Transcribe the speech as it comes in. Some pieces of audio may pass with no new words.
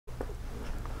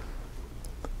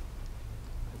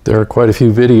There are quite a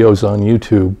few videos on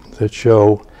YouTube that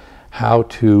show how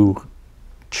to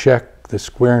check the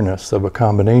squareness of a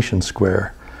combination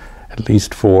square, at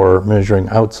least for measuring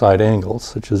outside angles,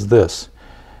 such as this.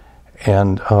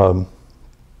 And I'm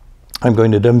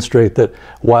going to demonstrate that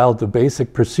while the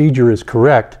basic procedure is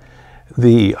correct,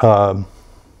 the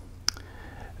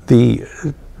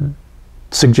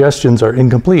suggestions are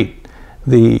incomplete.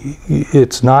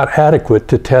 It's not adequate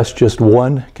to test just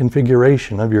one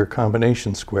configuration of your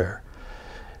combination square.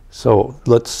 So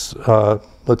let's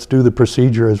do the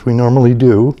procedure as we normally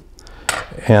do,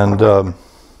 and we'll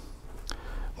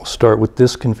start with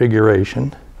this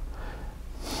configuration.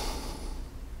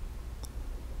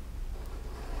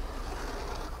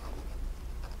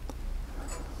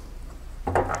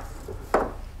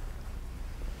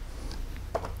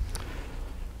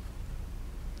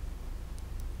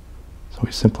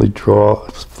 We simply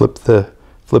flip the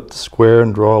square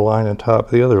and draw a line on top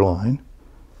of the other line.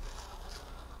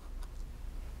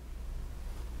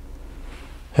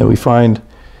 And we find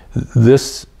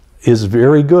this is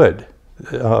very good.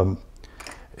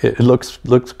 It looks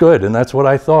good, and that's what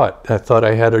I thought. I thought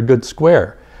I had a good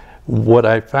square. What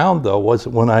I found, though, was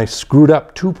when I screwed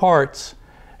up two parts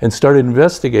and started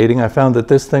investigating, I found that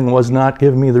this thing was not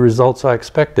giving me the results I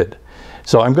expected.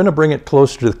 So I'm going to bring it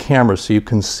closer to the camera so you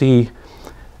can see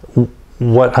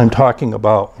what I'm talking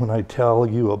about when I tell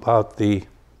you about the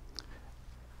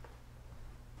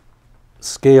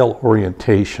scale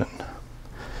orientation.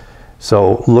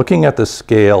 So looking at the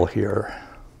scale here,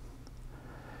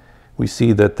 we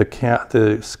see that the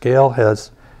scale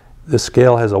has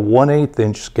a 1/8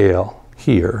 inch scale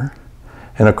here,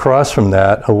 and across from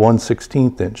that a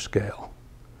 1/16 inch scale.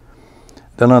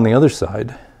 Then on the other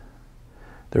side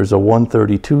there's a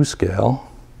 1/32 scale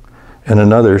and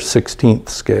another 1/16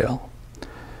 scale.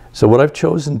 So what I've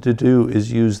chosen to do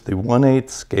is use the 1/8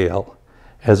 scale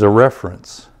as a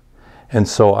reference. And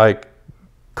so I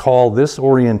call this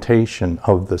orientation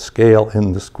of the scale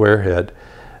in the square head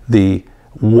the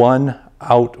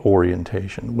 1-out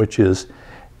orientation, which is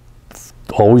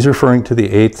always referring to the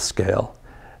 1/8 scale.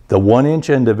 The 1 inch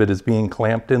end of it is being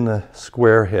clamped in the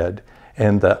square head,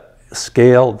 and the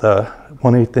scale, the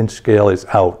 1/8 inch scale, is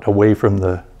out, away from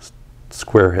the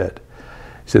square head.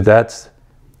 So that's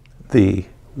the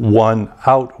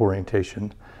 1-out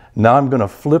orientation. Now I'm going to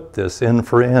flip this end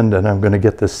for end, and I'm going to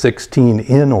get the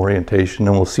 16-in orientation,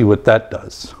 and we'll see what that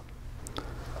does.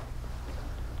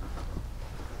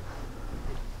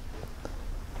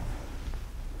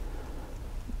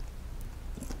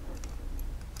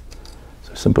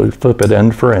 So simply flip it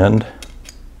end for end.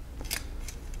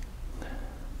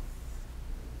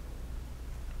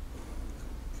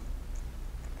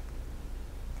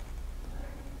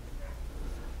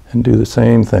 And do the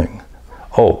same thing.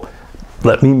 Oh,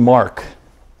 let me mark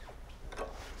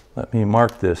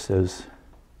this as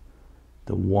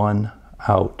the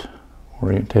 1-out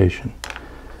orientation.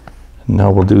 And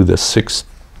now we'll do the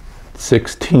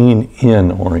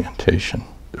 16-in orientation.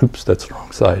 Oops, that's the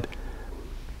wrong side.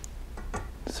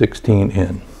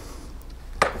 16-in.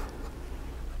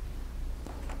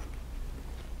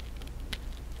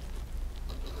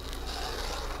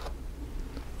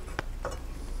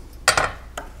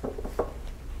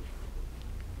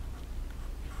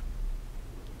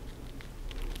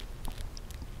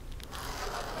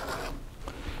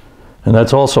 And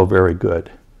that's also very good.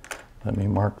 Let me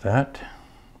mark that.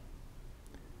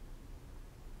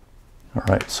 All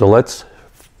right, so let's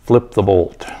flip the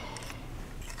bolt.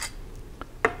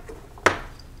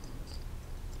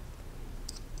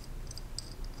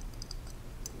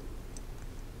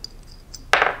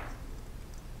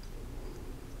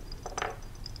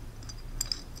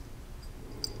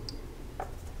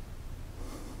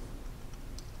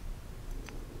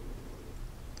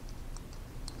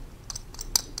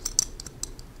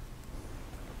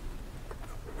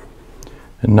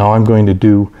 And now I'm going to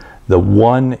do the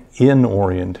 1-in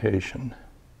orientation.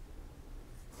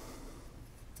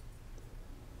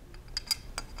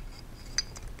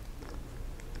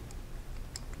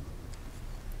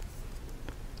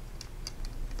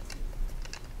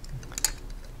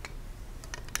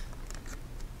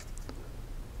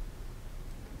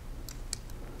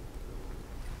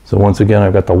 So once again,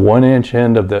 I've got the 1 inch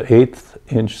end of the 1/8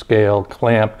 inch scale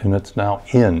clamped, and it's now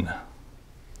in.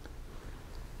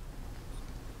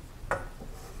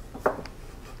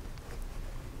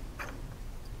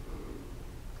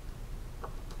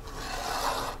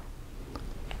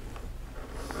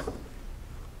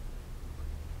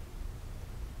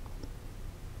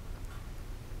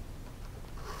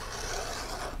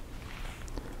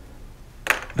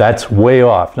 That's way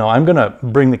off. Now I'm going to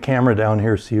bring the camera down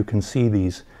here so you can see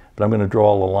these but I'm going to draw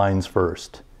all the lines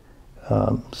first.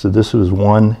 So this is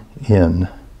 1 in.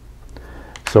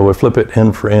 So we flip it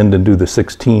end for end and do the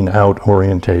 16 out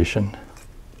orientation.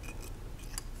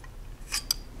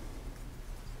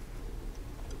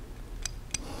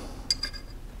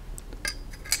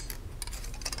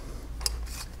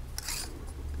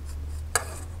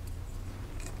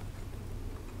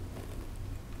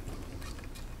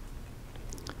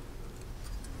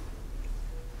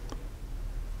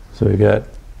 So we got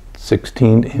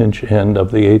 16-inch end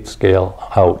of the 8th scale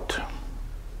out.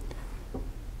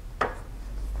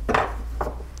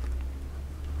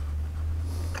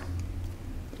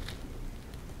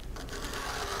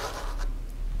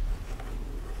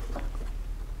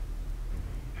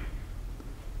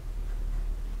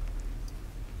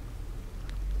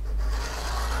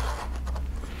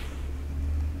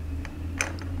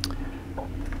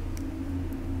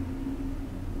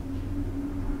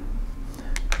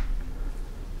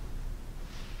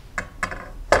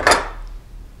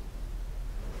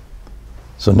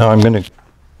 So now I'm going to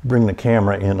bring the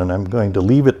camera in, and I'm going to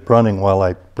leave it running while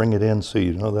I bring it in so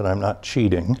you know that I'm not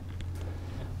cheating.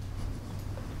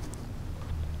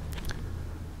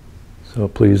 So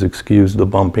please excuse the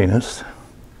bumpiness.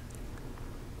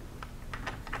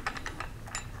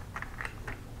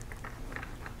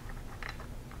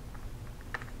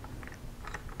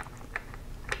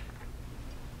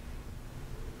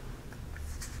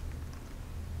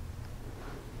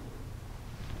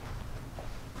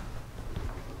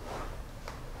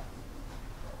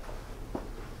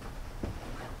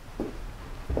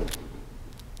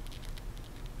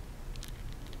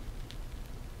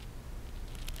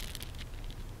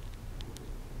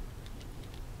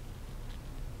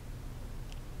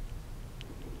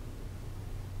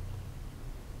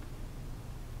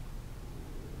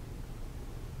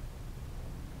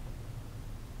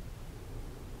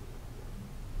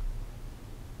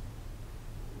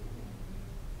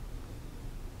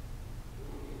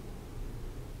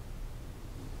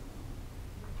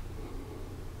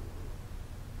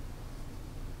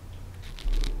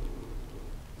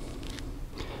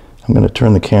 I'm going to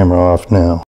turn the camera off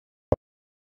now.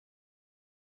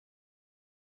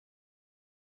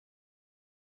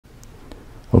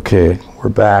 Okay, we're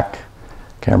back.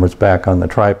 Camera's back on the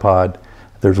tripod.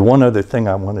 There's one other thing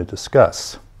I want to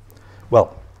discuss.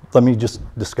 Well, let me just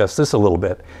discuss this a little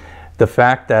bit. The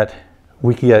fact that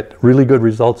we get really good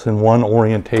results in one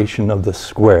orientation of the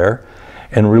square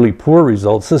and really poor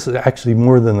results, this is actually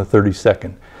more than the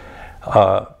 32nd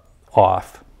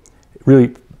off.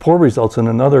 Really poor results in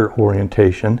another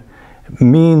orientation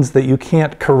means that you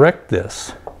can't correct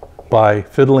this by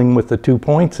fiddling with the 2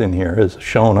 points in here, as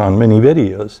shown on many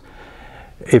videos.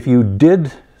 If you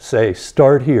did, say,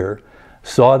 start here,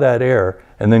 saw that error,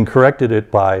 and then corrected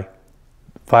it by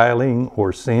filing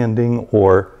or sanding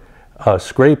or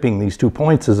scraping these 2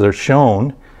 points as they're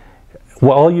shown,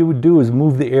 well, all you would do is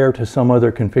move the error to some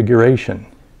other configuration.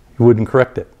 You wouldn't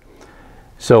correct it.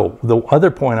 So the other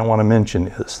point I want to mention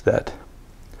is that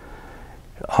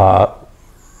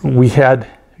we had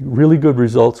really good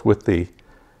results with the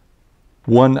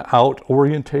 1 out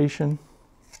orientation,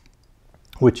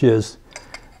 which is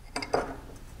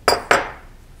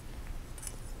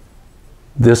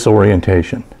this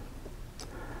orientation.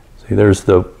 See, there's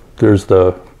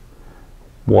the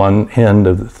one end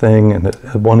of the thing and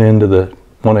the one end of the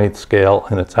 1/8 scale,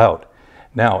 and it's out.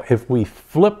 Now, if we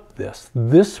flip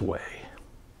this way,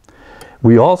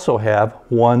 we also have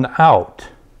 1 out.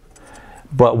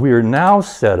 But we are now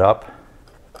set up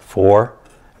for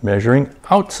measuring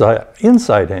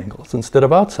inside angles instead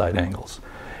of outside angles,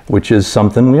 which is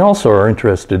something we also are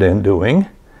interested in doing.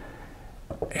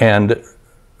 And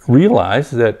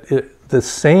realize that the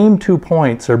same 2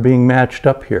 points are being matched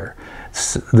up here.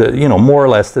 More or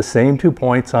less the same 2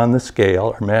 points on the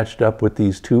scale are matched up with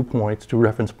these 2 points, 2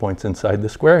 reference points inside the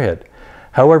square head.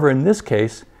 However, in this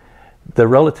case, the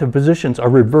relative positions are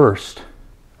reversed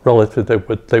relative to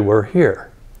what they were here.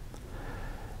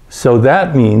 So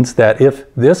that means that if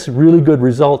this really good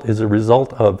result is a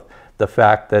result of the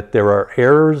fact that there are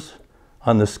errors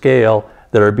on the scale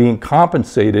that are being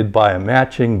compensated by a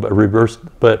matching but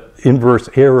inverse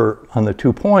error on the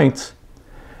 2 points,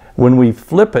 when we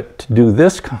flip it to do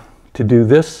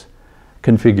this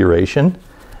configuration,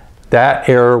 that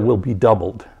error will be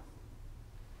doubled.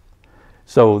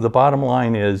 So the bottom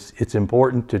line is, it's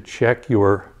important to check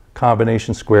your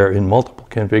combination square in multiple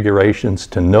configurations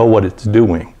to know what it's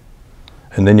doing,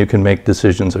 and then you can make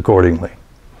decisions accordingly.